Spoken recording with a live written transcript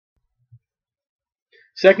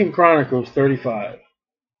2 Chronicles 35.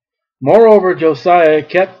 Moreover, Josiah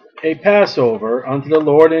kept a Passover unto the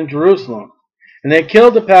Lord in Jerusalem. And they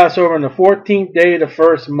killed the Passover on the 14th day of the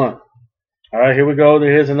first month. Alright, here we go.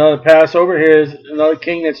 Here's another Passover. Here's another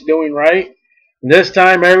king that's doing right. And this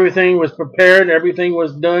time everything was prepared. Everything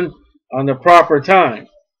was done on the proper time.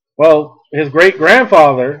 Well, his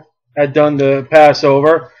great-grandfather had done the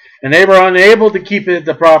Passover, and they were unable to keep it at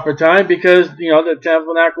the proper time because, the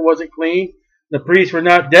tabernacle wasn't clean. The priests were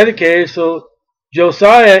not dedicated. So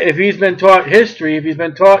Josiah, if he's been taught history, if he's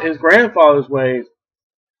been taught his grandfather's ways,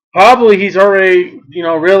 probably he's already,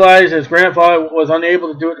 realized his grandfather was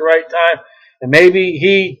unable to do it at the right time. And maybe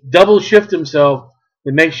he double shift himself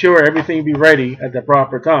to make sure everything be ready at the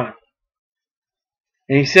proper time.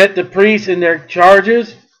 And he set the priests in their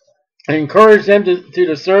charges and encouraged them to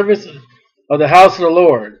the service of the house of the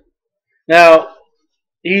Lord. Now,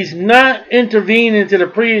 he's not intervening into the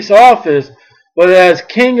priest's office, but as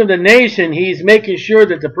king of the nation, he's making sure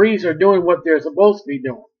that the priests are doing what they're supposed to be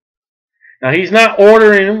doing. Now, he's not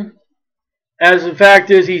ordering them, as the fact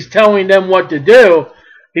is he's telling them what to do.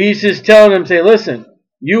 He's just telling them, say, listen,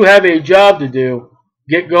 you have a job to do.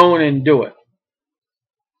 Get going and do it.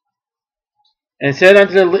 And said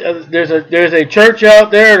unto there's a church out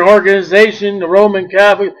there, an organization, the Roman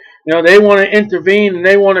Catholic, they want to intervene and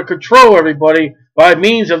they want to control everybody by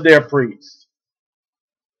means of their priests.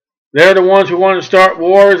 They're the ones who want to start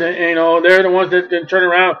wars, and they're the ones that can turn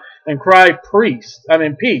around and cry peace.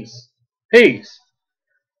 Peace.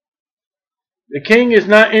 The king is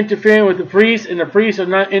not interfering with the priests, and the priests are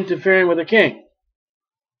not interfering with the king.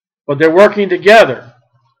 But they're working together.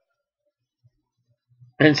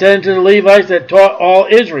 And said unto the Levites that taught all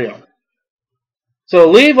Israel. So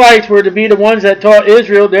Levites were to be the ones that taught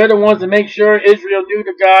Israel. They're the ones to make sure Israel do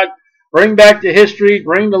to God, bring back the history,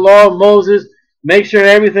 bring the law of Moses, make sure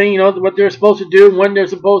everything, what they're supposed to do, when they're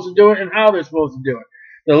supposed to do it, and how they're supposed to do it.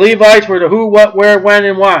 The Levites were the who, what, where, when,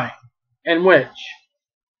 and why, and which.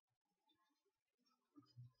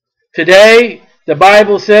 Today, the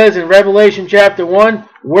Bible says in Revelation chapter 1,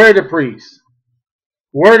 we're the priests.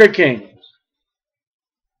 We're the kings.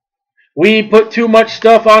 We put too much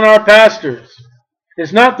stuff on our pastors.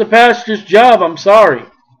 It's not the pastor's job, I'm sorry.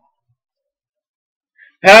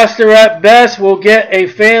 Pastor at best will get a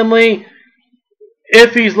family,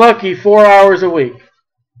 if he's lucky, 4 hours a week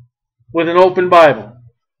with an open Bible.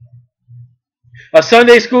 A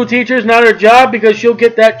Sunday school teacher is not her job because she'll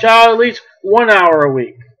get that child at least 1 hour a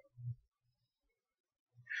week.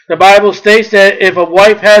 The Bible states that if a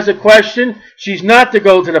wife has a question, she's not to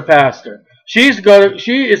go to the pastor. She is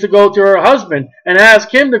to go to her husband and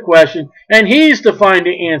ask him the question, and he's to find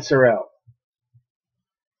the answer out.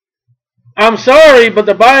 I'm sorry, but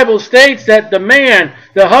the Bible states that the man,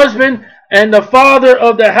 the husband, and the father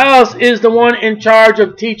of the house is the one in charge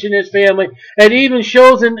of teaching his family. It even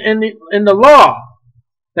shows in the law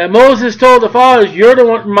that Moses told the fathers, you're the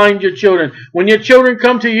one to mind your children. When your children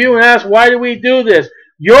come to you and ask, why do we do this?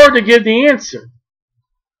 You're to give the answer.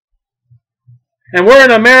 And we're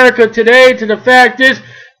in America today to the fact is,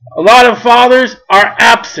 a lot of fathers are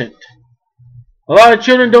absent. A lot of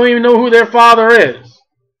children don't even know who their father is.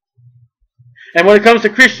 And when it comes to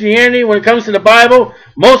Christianity, when it comes to the Bible,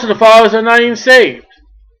 most of the fathers are not even saved.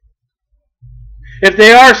 If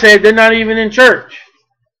they are saved, they're not even in church.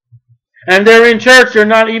 And they're in church, they're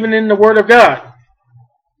not even in the Word of God.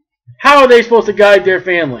 How are they supposed to guide their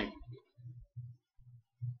family?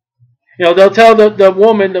 They'll tell the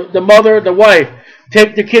woman, the mother, the wife,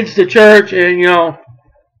 take the kids to church, and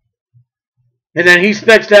and then he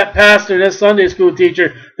expects that pastor, that Sunday school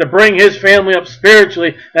teacher, to bring his family up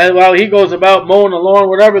spiritually, and while he goes about mowing the lawn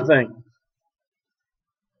with everything.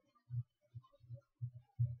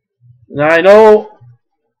 Now I know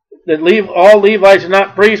that all Levites are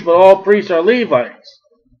not priests, but all priests are Levites.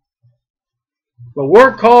 But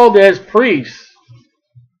we're called as priests.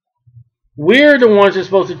 We're the ones that are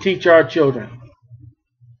supposed to teach our children.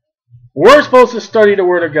 We're supposed to study the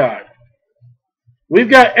Word of God. We've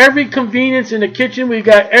got every convenience in the kitchen. We've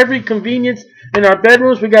got every convenience in our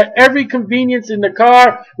bedrooms. We've got every convenience in the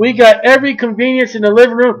car. We got every convenience in the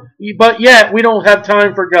living room. But yet, we don't have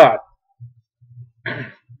time for God.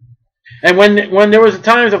 And when there was a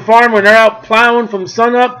time as a farmer, when they're out plowing from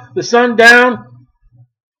sun up to sundown,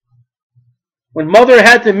 when mother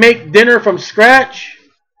had to make dinner from scratch,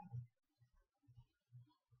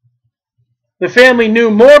 the family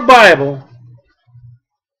knew more Bible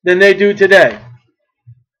than they do today.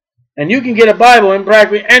 And you can get a Bible in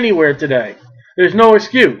practically anywhere today. There's no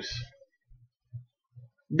excuse.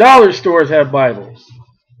 Dollar stores have Bibles.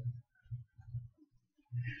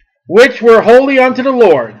 Which were holy unto the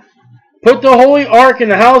Lord. Put the holy ark in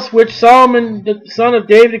the house which Solomon, the son of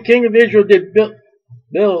David, the king of Israel, did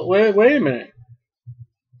build. Wait a minute.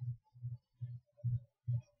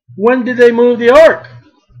 When did they move the ark?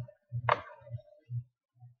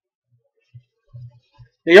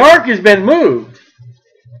 The ark has been moved.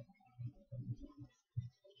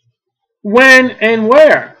 When and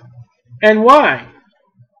where? And why?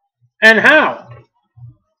 And how?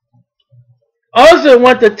 Uzzah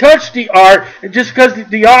went to touch the ark, and just because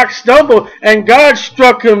the ark stumbled and God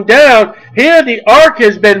struck him down, here the ark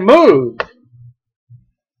has been moved.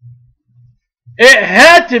 It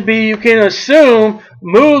had to be, you can assume,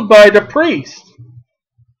 moved by the priest.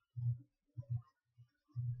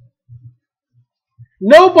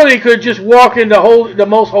 Nobody could just walk into the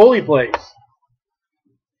most holy place.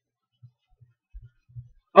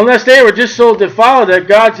 Unless they were just so defiled that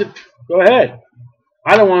God said, go ahead.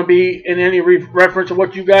 I don't want to be in any reference to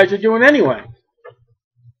what you guys are doing anyway.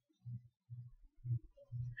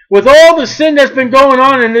 With all the sin that's been going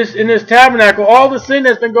on in this tabernacle, all the sin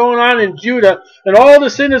that's been going on in Judah, and all the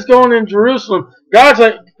sin that's going on in Jerusalem, God's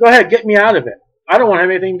like, go ahead, get me out of it. I don't want to have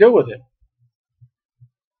anything to do with it.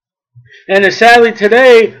 And sadly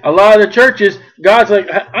today, a lot of the churches, God's like,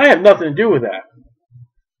 I have nothing to do with that.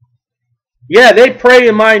 Yeah, they pray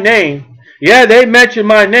in my name. Yeah, they mention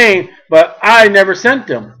my name, but I never sent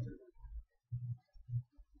them.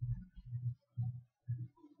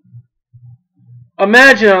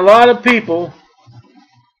 Imagine a lot of people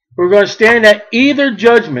who are going to stand at either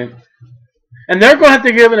judgment, and they're going to have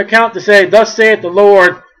to give an account to say, thus saith the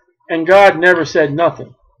Lord, and God never said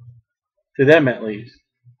nothing. To them at least.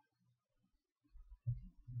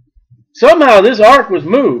 Somehow this ark was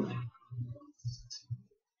moved.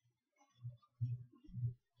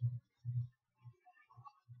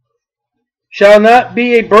 Shall not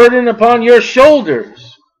be a burden upon your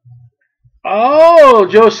shoulders. Oh,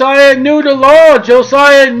 Josiah knew the law.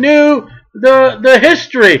 Josiah knew the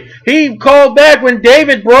history. He called back when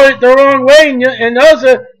David brought it the wrong way and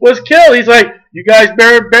Uzzah was killed. He's like, you guys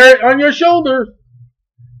bear it on your shoulders.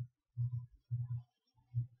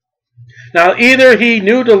 Now, either he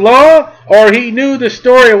knew the law or he knew the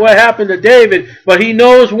story of what happened to David, but he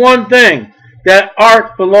knows one thing. That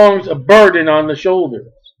ark belongs a burden on the shoulders.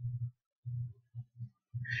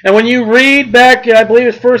 And when you read back, I believe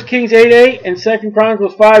it's 1 Kings 8:8 and 2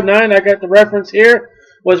 Chronicles 5:9, I got the reference here,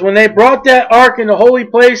 was when they brought that ark in the holy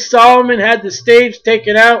place, Solomon had the staves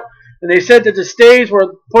taken out, and they said that the staves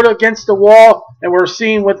were put against the wall and were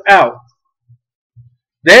seen without.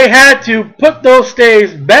 They had to put those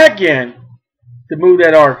staves back in to move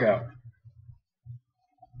that ark out.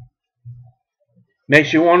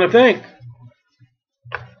 Makes you want to think.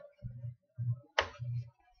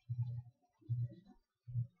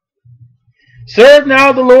 Serve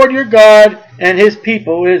now the Lord your God and his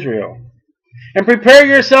people Israel. And prepare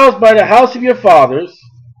yourselves by the house of your fathers,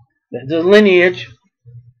 the lineage.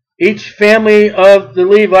 Each family of the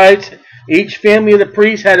Levites, each family of the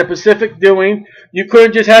priests had a specific doing. You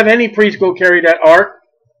couldn't just have any priest go carry that ark.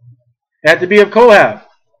 It had to be of Kohath.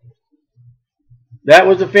 That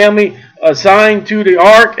was the family assigned to the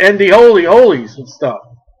ark and the holy holies and stuff.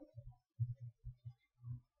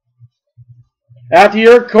 After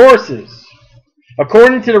your courses,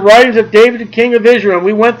 according to the writings of David, the king of Israel, and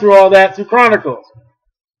we went through all that through Chronicles.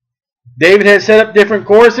 David had set up different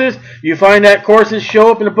courses. You find that courses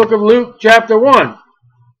show up in the book of Luke, chapter 1,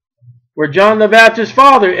 where John the Baptist's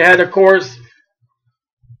father had a course.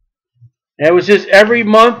 And it was just every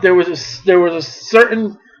month there was a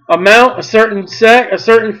certain amount, a certain sect, a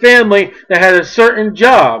certain family that had a certain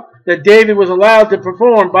job that David was allowed to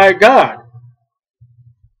perform by God.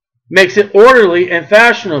 Makes it orderly and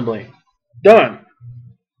fashionably done.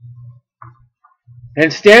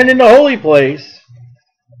 And stand in the holy place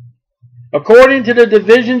according to the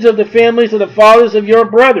divisions of the families of the fathers of your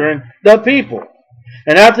brethren, the people,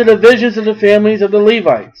 and after the divisions of the families of the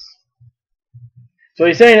Levites. So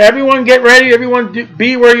he's saying, everyone get ready, everyone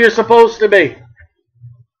be where you're supposed to be.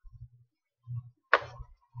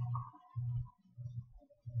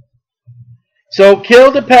 So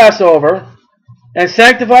kill the Passover and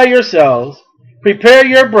sanctify yourselves, prepare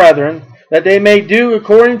your brethren, that they may do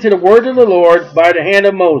according to the word of the Lord by the hand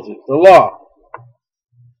of Moses, the law.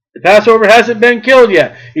 The Passover hasn't been killed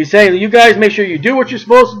yet. He's saying, you guys make sure you do what you're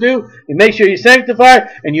supposed to do, and make sure you sanctify,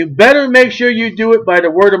 and you better make sure you do it by the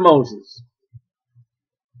word of Moses.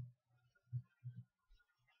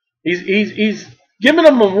 He's giving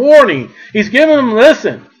them a warning. He's giving them,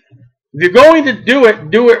 listen, if you're going to do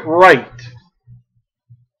it right.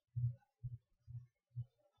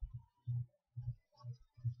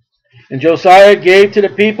 And Josiah gave to the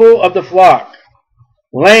people of the flock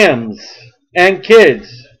lambs, and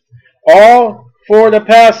kids, all for the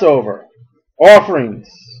Passover offerings,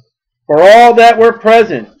 for all that were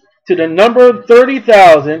present, to the number of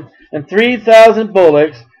 30,000, and 3,000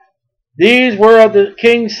 bullocks. These were of the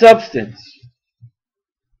king's substance.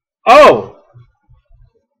 Oh,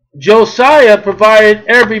 Josiah provided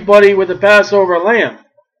everybody with a Passover lamb.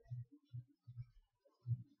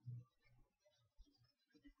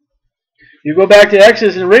 You go back to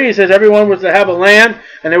Exodus and read, it says everyone was to have a lamb,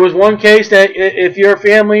 and there was one case that if your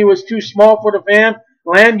family was too small for the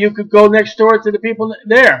lamb, you could go next door to the people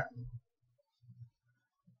there.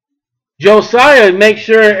 Josiah makes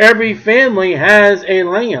sure every family has a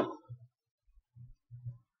lamb.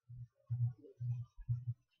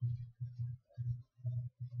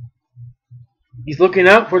 He's looking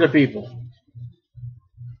out for the people.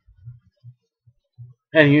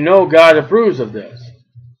 And you know God approves of this.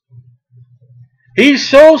 He's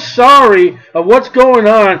so sorry of what's going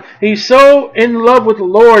on. He's so in love with the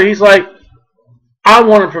Lord. He's like, I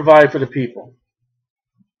want to provide for the people.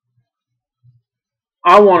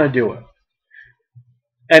 I want to do it.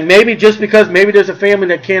 And maybe just because maybe there's a family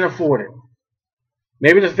that can't afford it.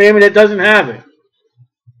 Maybe there's a family that doesn't have it.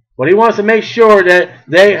 But he wants to make sure that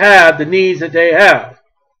they have the needs that they have.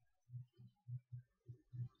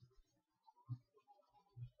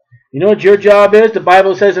 You know what your job is? The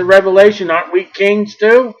Bible says in Revelation, aren't we kings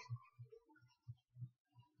too?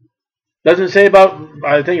 Doesn't it say about,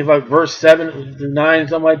 I think it's like verse 7 to 9,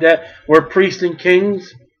 something like that. We're priests and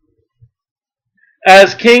kings.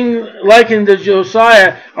 As king likened to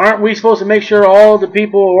Josiah, aren't we supposed to make sure all the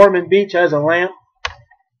people of Ormond Beach has a lamp?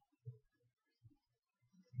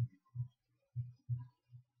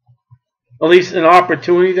 At least an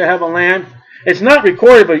opportunity to have a lamb. It's not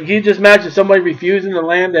recorded, but you just imagine somebody refusing the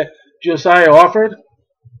lamb that Josiah offered.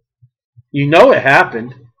 You know it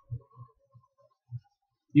happened.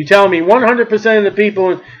 You tell me 100% of the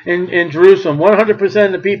people in Jerusalem, 100%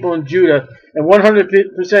 of the people in Judah, and 100%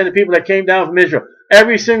 of the people that came down from Israel,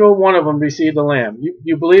 every single one of them received the lamb.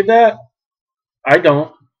 You believe that? I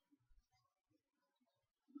don't.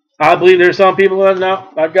 I believe there's some people that no,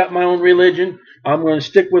 I've got my own religion. I'm going to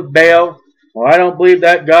stick with Baal. Or I don't believe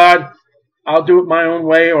that God. I'll do it my own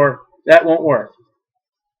way, or that won't work.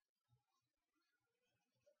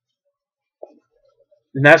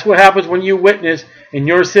 And that's what happens when you witness in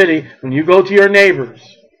your city, when you go to your neighbors.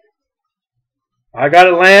 I got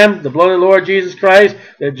a lamb, the blood of the Lord Jesus Christ,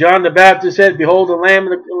 that John the Baptist said, behold the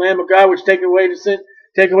Lamb of God, which take away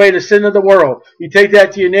the sin of the world. You take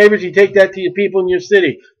that to your neighbors, you take that to your people in your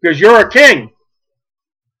city, because you're a king.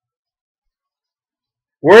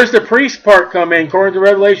 Where's the priest part come in, according to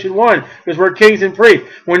Revelation 1? Because we're kings and priests.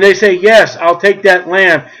 When they say, yes, I'll take that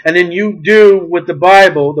lamb, and then you do with the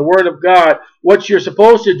Bible, the Word of God, what you're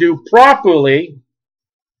supposed to do properly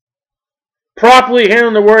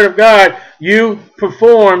handling the Word of God, you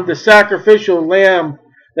perform the sacrificial lamb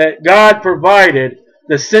that God provided,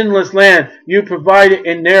 the sinless lamb, you provide it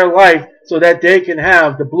in their life so that they can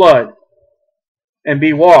have the blood and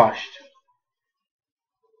be washed.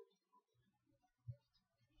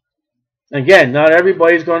 Again, not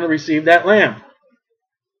everybody's going to receive that lamb.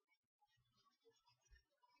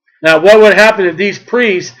 Now, what would happen if these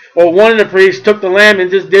priests, or one of the priests, took the lamb and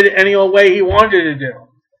just did it any old way he wanted to do?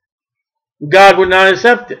 God would not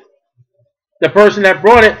accept it. The person that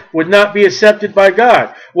brought it would not be accepted by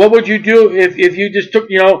God. What would you do if you just took,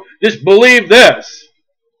 just believe this?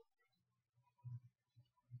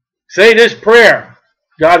 Say this prayer.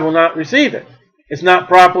 God will not receive it. It's not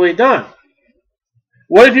properly done.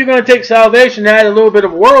 What if you're going to take salvation and add a little bit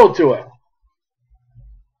of world to it?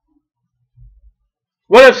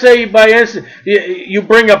 What if, say, by instance, you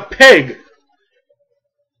bring a pig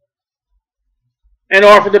and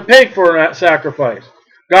offer the pig for that sacrifice?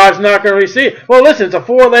 God's not going to receive it. Well, listen, it's a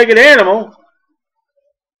four-legged animal.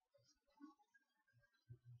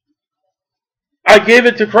 I give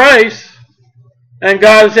it to Christ, and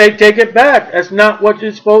God will say, take it back. That's not what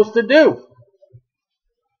you're supposed to do.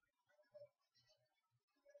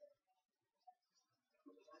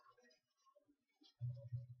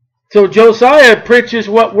 So Josiah preaches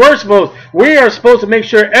what we're supposed. We are supposed to make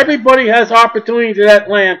sure everybody has opportunity to that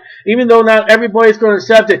lamb, even though not everybody's going to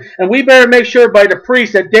accept it. And we better make sure by the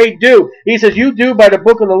priests that they do. He says, you do by the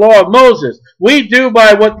book of the law of Moses. We do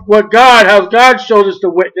by how God showed us to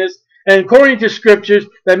witness, and according to scriptures,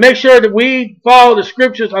 that make sure that we follow the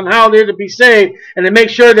scriptures on how they're to be saved, and to make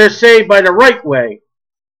sure they're saved by the right way.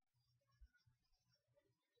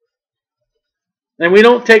 And we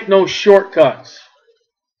don't take no shortcuts,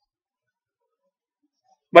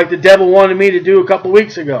 like the devil wanted me to do a couple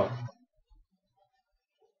weeks ago.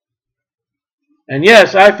 And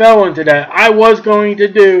yes, I fell into that. I was going to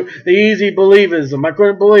do the easy believism. I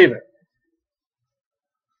couldn't believe it.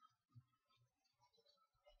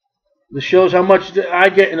 This shows how much I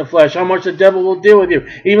get in the flesh, how much the devil will deal with you.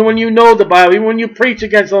 Even when you know the Bible, even when you preach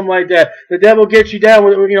against something like that, the devil gets you down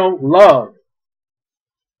with, love.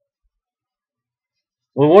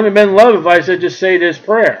 Well, it wouldn't have been love if I said just say this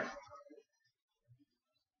prayer.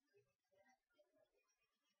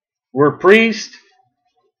 We're priests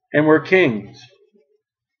and we're kings.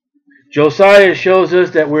 Josiah shows us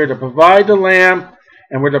that we're to provide the lamb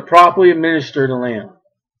and we're to properly administer the lamb.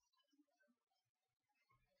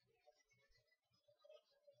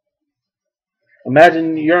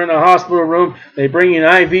 Imagine you're in a hospital room, they bring you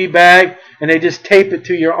an IV bag, and they just tape it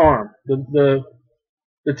to your arm, the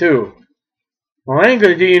tube. Well, that ain't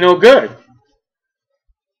going to do you no good.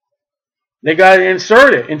 They got to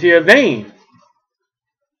insert it into your vein.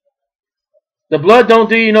 The blood don't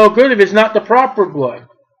do you no good if it's not the proper blood.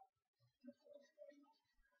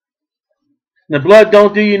 The blood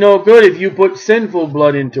don't do you no good if you put sinful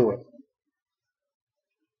blood into it.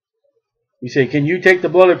 You say, can you take the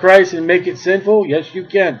blood of Christ and make it sinful? Yes, you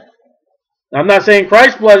can. I'm not saying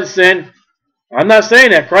Christ's blood is sin. I'm not saying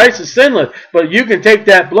that. Christ is sinless. But you can take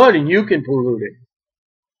that blood and you can pollute it.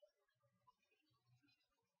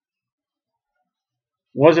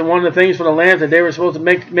 Wasn't one of the things for the lambs that they were supposed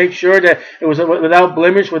to make sure that it was without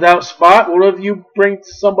blemish, without spot? What if you bring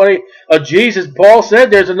somebody a Jesus? Paul said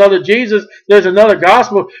there's another Jesus, there's another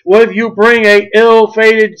gospel. What if you bring a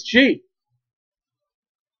ill-fated sheep?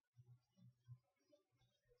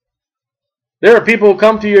 There are people who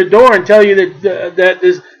come to your door and tell you that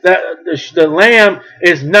the lamb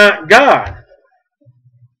is not God.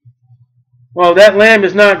 Well, if that lamb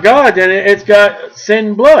is not God, then it's got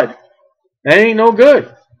sin blood. That ain't no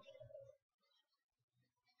good.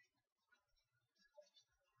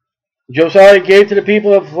 Josiah gave to the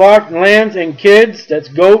people of flock, lambs, and kids, that's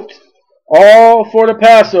goats, all for the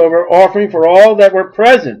Passover offering for all that were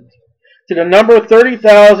present, to the number of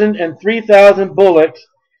 30,000 and 3,000 bullocks.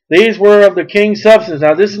 These were of the king's substance.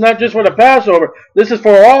 Now, this is not just for the Passover. This is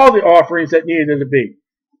for all the offerings that needed to be.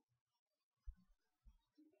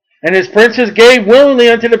 And his princes gave willingly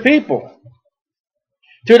unto the people,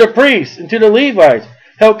 to the priests and to the Levites.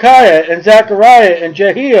 Hilkiah and Zechariah and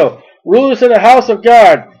Jehiel, rulers of the house of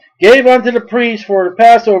God, gave unto the priests for the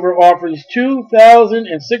Passover offerings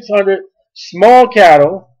 2,600 small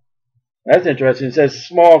cattle. That's interesting. It says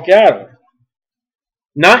small cattle.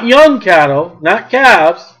 Not young cattle, not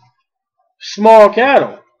calves. Small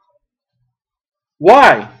cattle.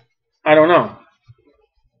 Why? I don't know.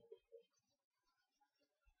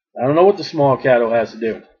 I don't know what the small cattle has to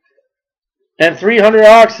do. And 300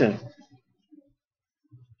 oxen.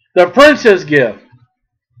 The princes give.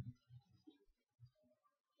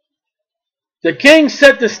 The king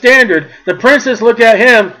set the standard. The princes look at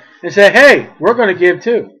him and say, hey, we're going to give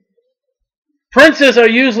too. Princes are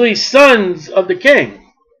usually sons of the king.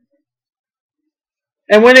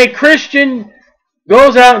 And when a Christian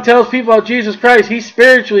goes out and tells people about Jesus Christ, he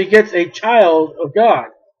spiritually gets a child of God.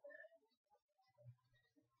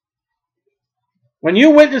 When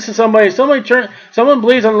you witness to somebody, someone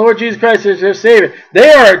believes on the Lord Jesus Christ as their Savior,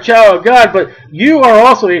 they are a child of God, but you are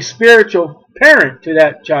also a spiritual parent to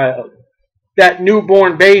that child, that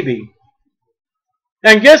newborn baby.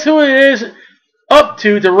 And guess who it is up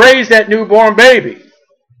to raise that newborn baby?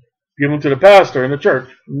 Give him to the pastor in the church.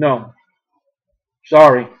 No.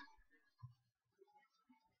 Sorry.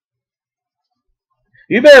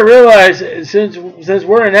 You better realize, since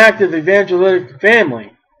we're an active evangelical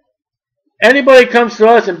family, anybody comes to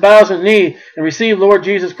us and bows a knee and receives Lord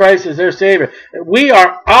Jesus Christ as their Savior, we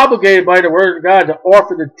are obligated by the Word of God to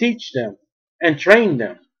offer to teach them and train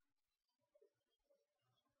them.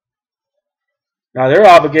 Now they're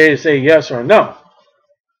obligated to say yes or no.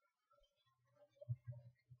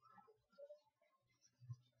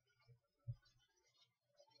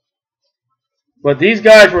 But these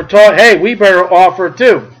guys were taught, hey, we better offer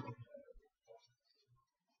too.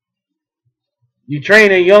 You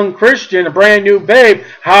train a young Christian, a brand new babe,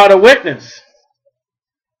 how to witness.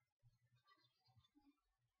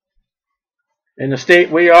 In the state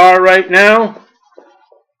we are right now,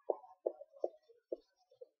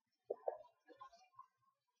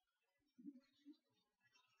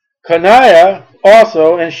 Coniah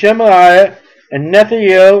also, and Shemaiah, and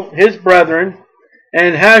Nethiel, his brethren,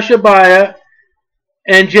 and Hashabiah,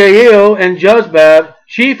 and Jael, and Jozbab,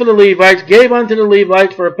 chief of the Levites, gave unto the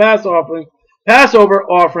Levites for a Passover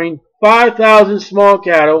offering 5,000 small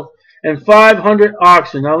cattle and 500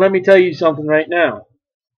 oxen. Now let me tell you something right now.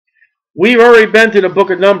 We've already been to the book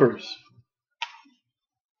of Numbers.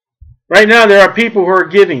 Right now there are people who are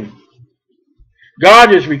giving.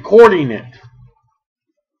 God is recording it.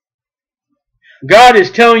 God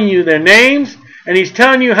is telling you their names, and He's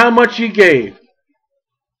telling you how much you gave.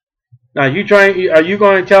 Now, are you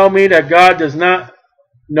going to tell me that God does not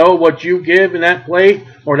know what you give in that plate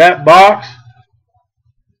or that box?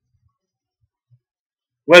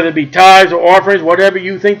 Whether it be tithes or offerings, whatever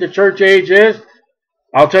you think the church age is,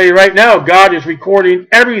 I'll tell you right now, God is recording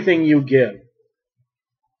everything you give.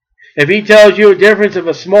 If He tells you a difference of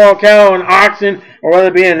a small cow, an oxen, or whether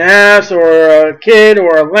it be an ass, or a kid,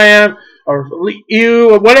 or a lamb, or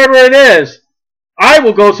you, or whatever it is, I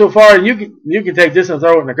will go so far, and you can take this and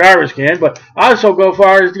throw it in the garbage can, but I shall go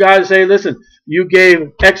far as God to say, listen, you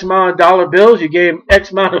gave X amount of dollar bills, you gave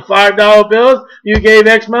X amount of $5 bills, you gave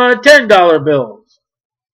X amount of $10 bills.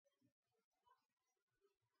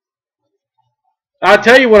 I'll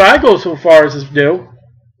tell you what I go so far as to do.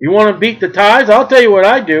 You want to beat the tithes? I'll tell you what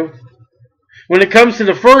I do. When it comes to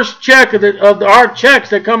the first check of our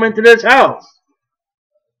checks that come into this house,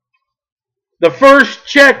 the first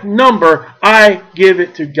check number, I give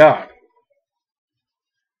it to God.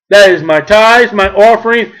 That is my tithes, my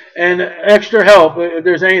offering, and extra help. If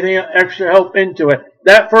there's anything extra help into it,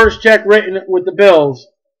 that first check written with the bills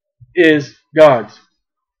is God's.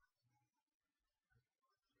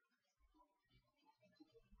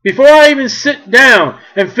 Before I even sit down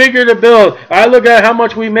and figure the bill, I look at how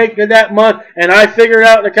much we make that month, and I figure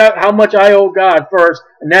out how much I owe God first,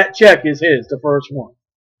 and that check is His, the first one.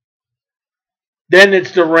 Then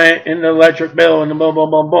it's the rent and the electric bill and the boom,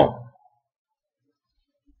 boom, boom, boom.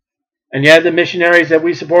 And you have the missionaries that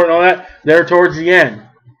we support and all that, they're towards the end.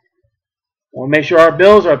 We'll make sure our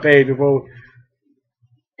bills are paid before.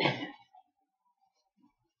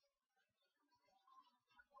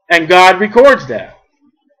 And God records that.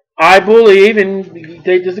 I believe, and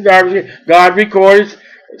take this to garbage, God records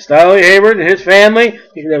Stanley Hayward and his family.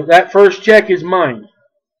 That first check is mine.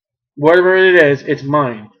 Whatever it is, it's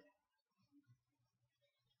mine.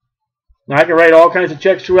 Now, I can write all kinds of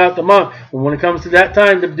checks throughout the month, but when it comes to that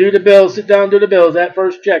time to do the bills, sit down and do the bills, that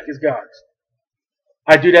first check is God's.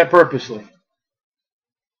 I do that purposely.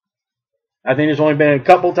 I think there's only been a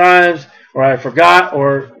couple times where I forgot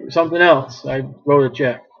or something else. I wrote a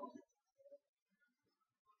check.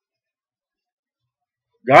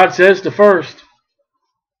 God says the first.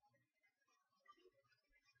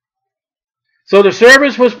 So the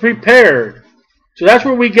service was prepared. So that's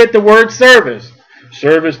where we get the word service.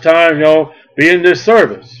 Service time, be in this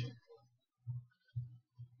service.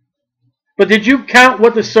 But did you count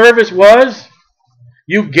what the service was?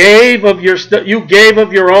 You gave of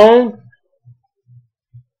your own.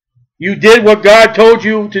 You did what God told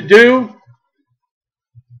you to do.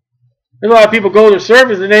 A lot of people go to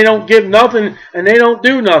service and they don't give nothing and they don't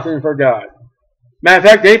do nothing for God. Matter of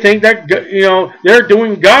fact, they think that they're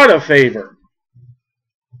doing God a favor.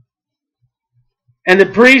 And the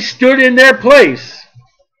priests stood in their place,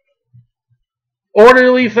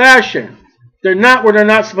 orderly fashion. They're not where they're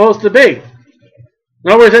not supposed to be.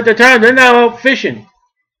 In other words, at the time, they're not out fishing.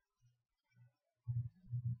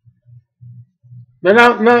 They're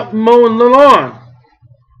not mowing the lawn.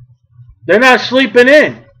 They're not sleeping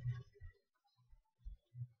in.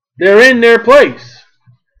 They're in their place.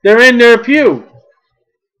 They're in their pew.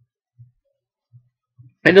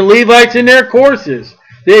 And the Levites in their courses.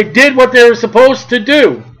 They did what they were supposed to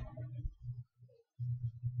do.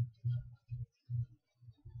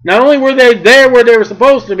 Not only were they there where they were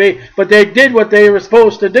supposed to be, but they did what they were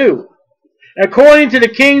supposed to do, according to the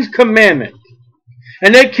king's commandment.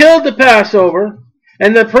 And they killed the Passover,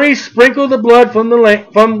 and the priests sprinkled the blood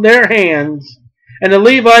from their hands, and the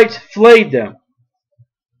Levites flayed them.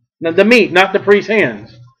 Now, the meat, not the priest's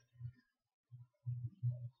hands.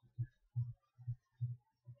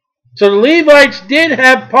 So the Levites did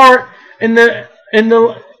have part in the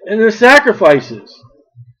sacrifices.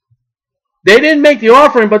 They didn't make the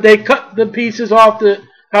offering, but they cut the pieces off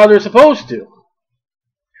how they're supposed to.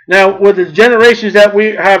 Now, with the generations that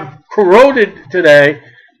we have corroded today,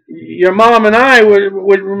 your mom and I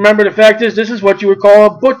would remember the fact is this is what you would call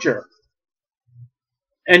a butcher.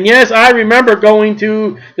 And yes, I remember going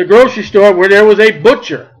to the grocery store where there was a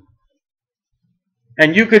butcher.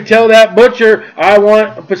 And you could tell that butcher, I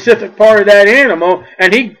want a specific part of that animal,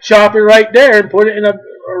 and he'd chop it right there and put it in a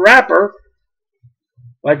wrapper,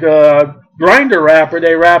 like a grinder wrapper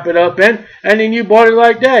they wrap it up in, and then you bought it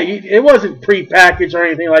like that. It wasn't pre-packaged or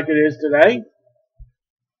anything like it is today.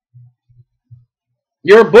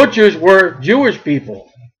 Your butchers were Jewish people.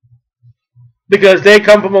 Because they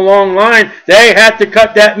come from a long line, they had to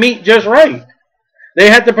cut that meat just right. They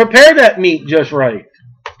had to prepare that meat just right.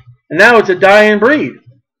 And now it's a dying breed.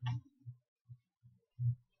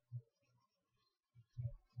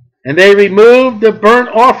 And they removed the burnt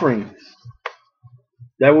offerings.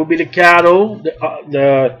 That will be the cattle,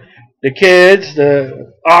 the kids,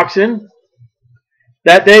 the oxen,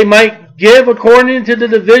 that they might give according to the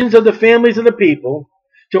divisions of the families of the people,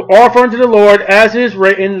 to offer unto the Lord, as it is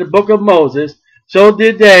written in the book of Moses. So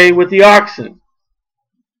did they with the oxen.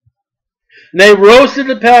 And they roasted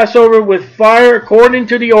the Passover with fire according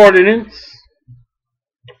to the ordinance.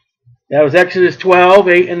 That was Exodus 12,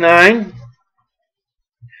 8 and 9.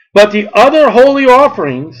 But the other holy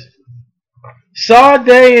offerings sod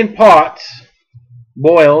they in pots,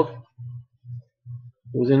 boiled.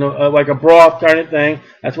 It was in like a broth kind of thing.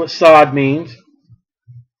 That's what sod means.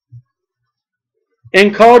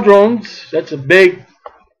 In cauldrons, that's a big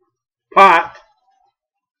pot.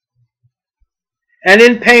 And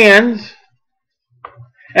in pans,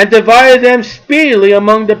 and divided them speedily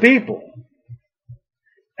among the people.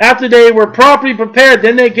 After they were properly prepared,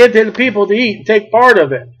 then they give to the people to eat and take part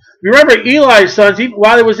of it. Remember Eli's sons,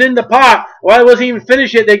 while it was in the pot, while it wasn't even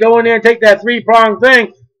finished yet, they go in there and take that three-pronged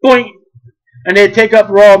thing, boink, and they'd take up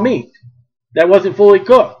raw meat that wasn't fully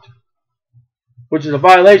cooked, which is a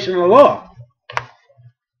violation of the law.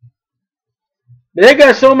 But they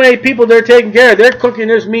got so many people they're taking care of. They're cooking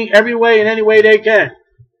this meat every way and any way they can.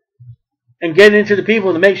 And getting into the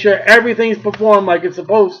people to make sure everything's performed like it's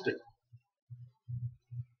supposed to.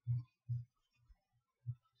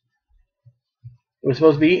 It was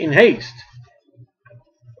supposed to be eaten in haste.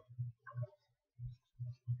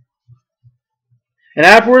 And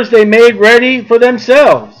afterwards they made ready for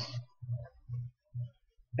themselves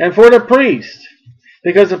and for the priest,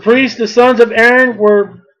 because the priests, the sons of Aaron,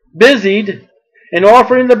 were busied in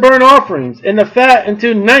offering the burnt offerings and the fat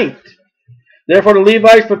unto night. Therefore the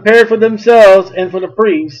Levites prepared for themselves and for the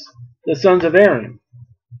priests, the sons of Aaron.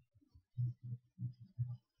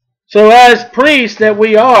 So as priests that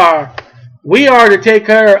we are to take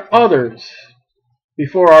care of others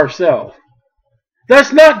before ourselves.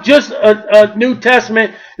 That's not just a New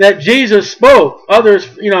Testament that Jesus spoke.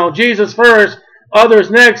 Others, Jesus first, others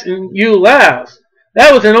next, and you last.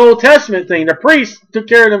 That was an Old Testament thing. The priests took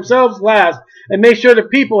care of themselves last and made sure the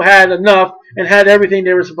people had enough and had everything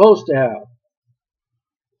they were supposed to have.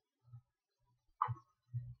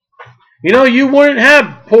 You wouldn't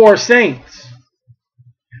have poor saints.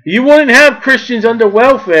 You wouldn't have Christians under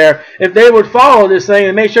welfare if they would follow this thing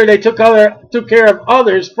and make sure they took care of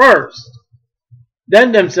others first,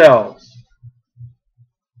 then themselves.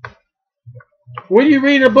 What do you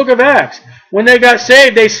read in the book of Acts? When they got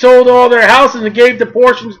saved, they sold all their houses and gave the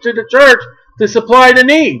portions to the church to supply the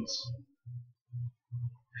needs.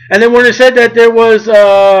 And then when it said that there was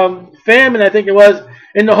famine, I think it was,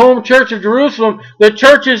 in the home church of Jerusalem, the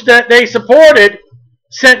churches that they supported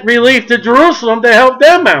sent relief to Jerusalem to help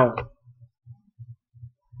them out.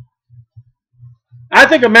 I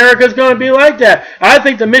think America's going to be like that. I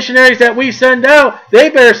think the missionaries that we send out, they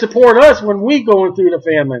better support us when we going through the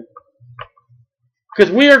famine.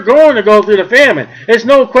 Because we are going to go through the famine. There's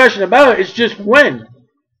no question about it. It's just when.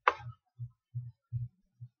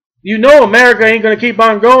 America ain't going to keep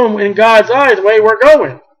on going in God's eyes the way we're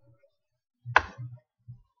going.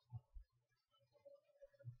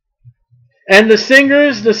 And the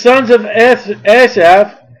singers, the sons of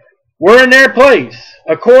Asaph, were in their place,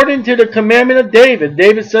 according to the commandment of David.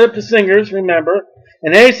 David set up the singers, remember,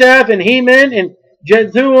 and Asaph and Heman and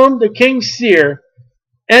Jeduthun the king's seer.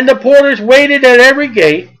 And the porters waited at every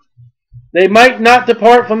gate. They might not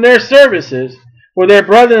depart from their services, for their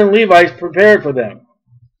brethren Levites prepared for them.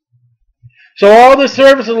 So all the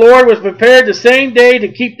service of the Lord was prepared the same day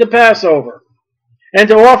to keep the Passover, and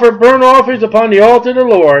to offer burnt offerings upon the altar of the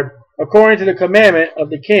Lord, according to the commandment of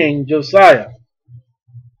the king Josiah.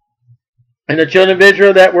 And the children of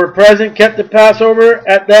Israel that were present kept the Passover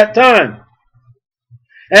at that time,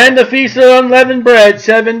 and the feast of unleavened bread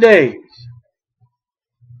 7 days.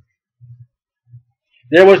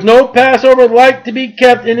 There was no Passover like to be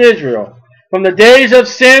kept in Israel from the days of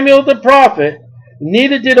Samuel the prophet,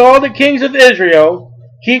 neither did all the kings of Israel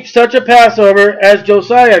keep such a Passover as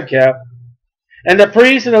Josiah kept. And the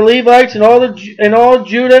priests and the Levites and all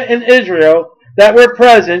Judah and Israel that were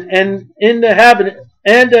present, and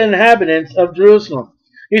the inhabitants of Jerusalem.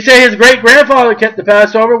 You say his great grandfather kept the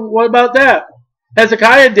Passover. What about that?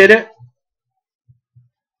 Hezekiah did it.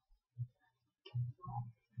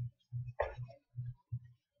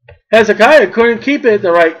 Hezekiah couldn't keep it at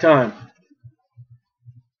the right time.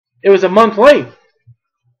 It was a month late.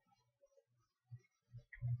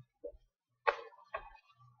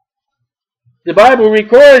 The Bible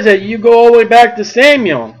records that you go all the way back to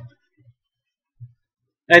Samuel.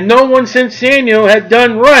 And no one since Samuel had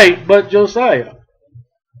done right but Josiah.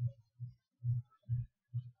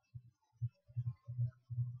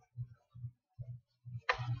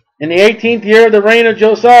 In the 18th year of the reign of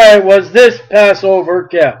Josiah was this Passover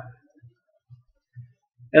kept.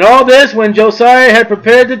 And all this, when Josiah had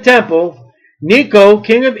prepared the temple, Necho,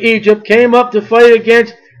 king of Egypt, came up to fight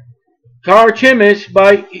against Carchemish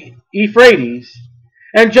by Euphrates,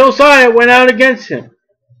 and Josiah went out against him.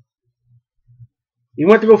 He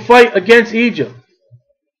went to go fight against Egypt.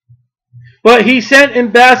 But he sent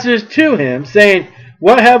ambassadors to him, saying,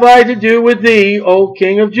 What have I to do with thee, O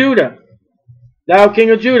king of Judah? Thou king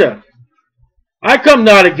of Judah, I come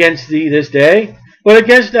not against thee this day, but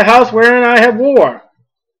against the house wherein I have war.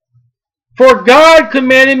 For God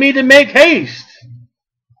commanded me to make haste.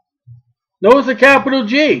 Notice the capital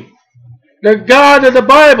G. The God of the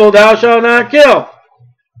Bible thou shalt not kill.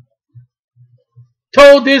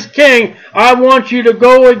 Told this king, I want you to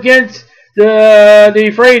go against the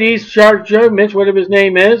Euphrates, Carchemish, whatever his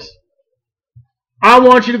name is. I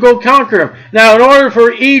want you to go conquer him. Now, in order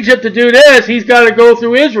for Egypt to do this, he's got to go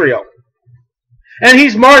through Israel. And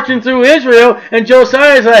he's marching through Israel, and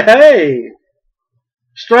Josiah's like, hey,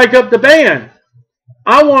 strike up the band.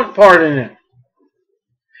 I want part in it.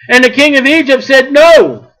 And the king of Egypt said,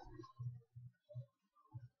 no.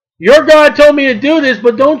 Your God told me to do this,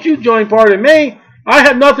 but don't you join part of me. I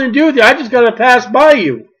have nothing to do with you. I just got to pass by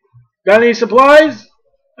you. Got any supplies?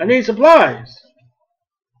 I need supplies.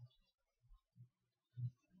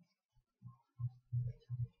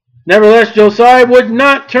 Nevertheless, Josiah would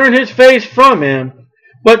not turn his face from him,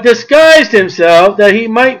 but disguised himself that he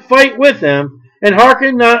might fight with him, and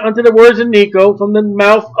hearkened not unto the words of Necho from the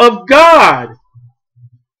mouth of God.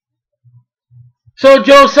 So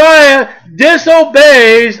Josiah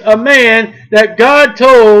disobeys a man that God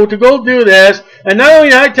told to go do this, and not only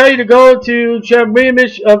did I tell you to go to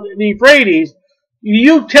Carchemish of the Euphrates,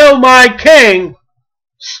 you tell my king,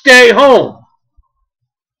 stay home.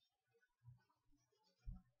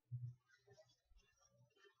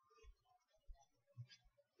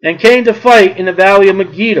 And came to fight in the valley of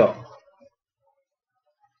Megiddo.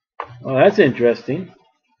 Oh, that's interesting.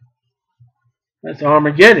 That's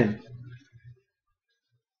Armageddon.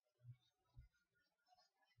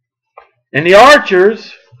 And the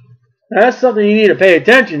archers, that's something you need to pay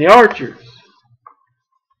attention, the archers.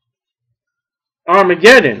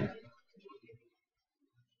 Armageddon.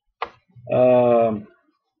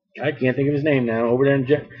 I can't think of his name now. Over there in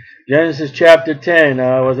Genesis chapter 10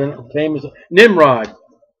 was a famous Nimrod.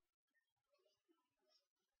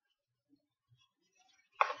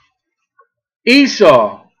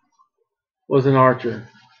 Esau was an archer.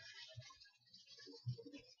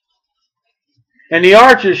 And the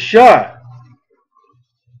archers shot.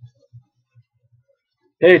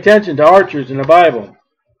 Pay attention to archers in the Bible.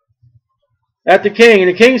 At the king. And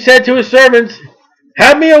the king said to his servants,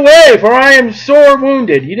 have me away, for I am sore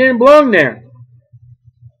wounded. You didn't belong there.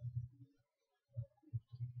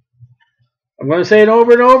 I'm going to say it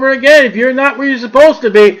over and over again. If you're not where you're supposed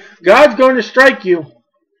to be, God's going to strike you.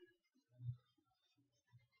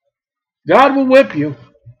 God will whip you.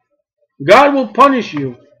 God will punish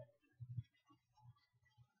you.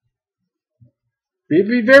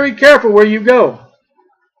 Be very careful where you go.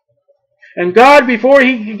 And God, before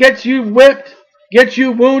He gets you whipped, gets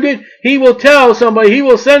you wounded, He will tell somebody, He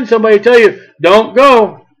will send somebody to tell you, don't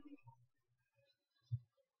go.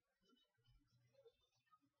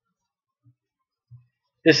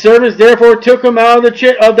 His servants therefore took him out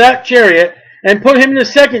of that chariot and put him in the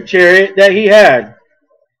second chariot that he had.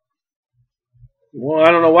 Well,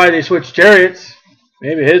 I don't know why they switched chariots.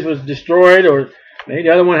 Maybe his was destroyed, or maybe the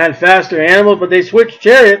other one had faster animals, but they switched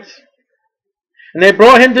chariots. And they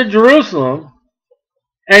brought him to Jerusalem,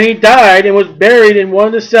 and he died and was buried in one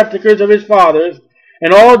of the sepulchres of his fathers.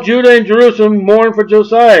 And all Judah and Jerusalem mourned for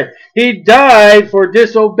Josiah. He died for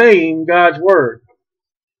disobeying God's word.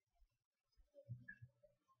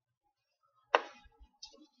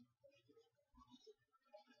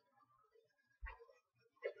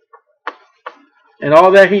 And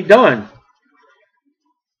all that he done,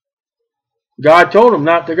 God told him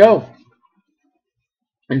not to go.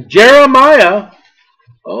 And Jeremiah,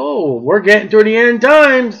 oh, we're getting to the end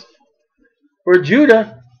times for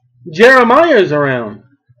Judah. Jeremiah's around.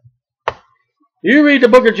 You read the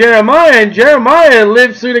book of Jeremiah, and Jeremiah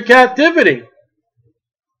lived through the captivity.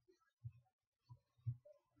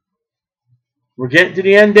 We're getting to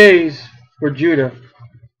the end days for Judah.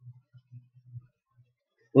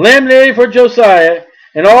 Lamentated for Josiah,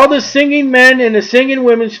 and all the singing men and the singing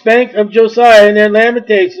women spake of Josiah in their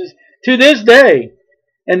lamentations to this day,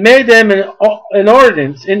 and made them an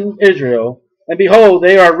ordinance in Israel, and behold,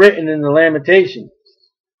 they are written in the Lamentations.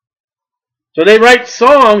 So they write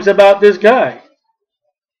songs about this guy.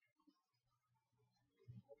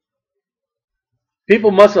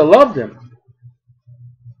 People must have loved him.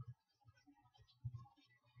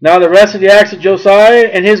 Now the rest of the acts of Josiah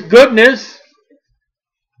and his goodness,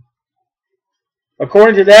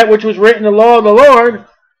 according to that which was written in the law of the Lord,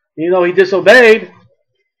 he disobeyed,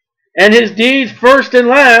 and his deeds first and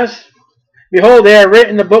last, behold, they are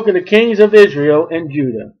written in the book of the kings of Israel and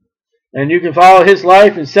Judah. And you can follow his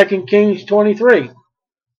life in 2 Kings 23.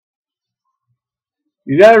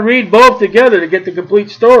 You got to read both together to get the complete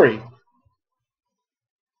story.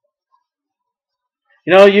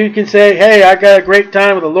 You can say, hey, I got a great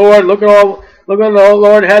time with the Lord. Look at what the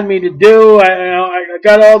Lord had me to do. I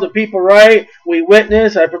got all the people right. We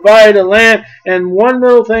witnessed. I provided a land. And one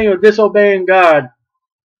little thing of disobeying God.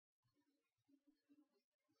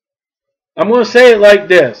 I'm going to say it like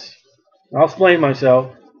this. I'll explain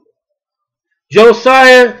myself.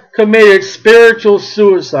 Josiah committed spiritual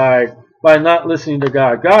suicide by not listening to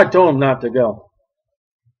God. God told him not to go.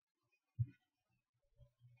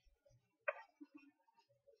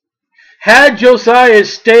 Had Josiah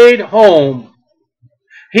stayed home,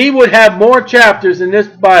 he would have more chapters in this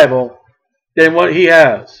Bible than what he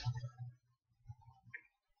has.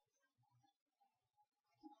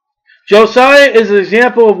 Josiah is an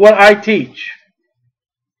example of what I teach.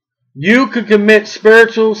 You could commit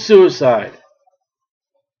spiritual suicide.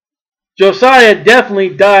 Josiah definitely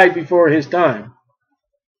died before his time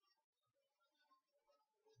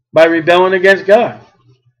by rebelling against God.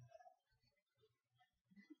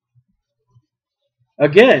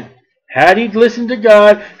 Again, had he listened to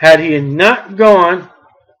God, had he not gone,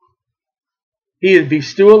 he would be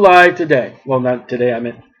still alive today. Well, not today, I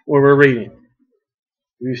meant where we're reading.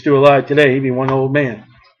 If he was still alive today, he'd be one old man.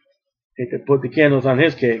 He could put the candles on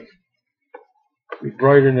his cake. Be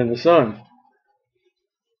brighter than the sun.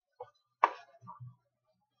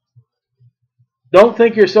 Don't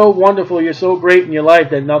think you're so wonderful, you're so great in your life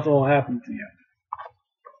that nothing will happen to you.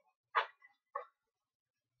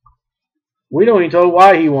 We don't even know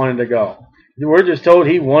why he wanted to go. We're just told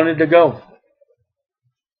he wanted to go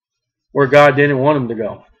where God didn't want him to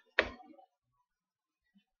go.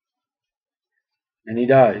 And he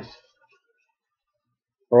dies.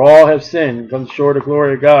 For all have sinned and come short of the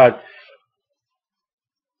glory of God.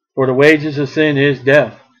 For the wages of sin is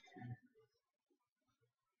death.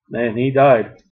 And he died.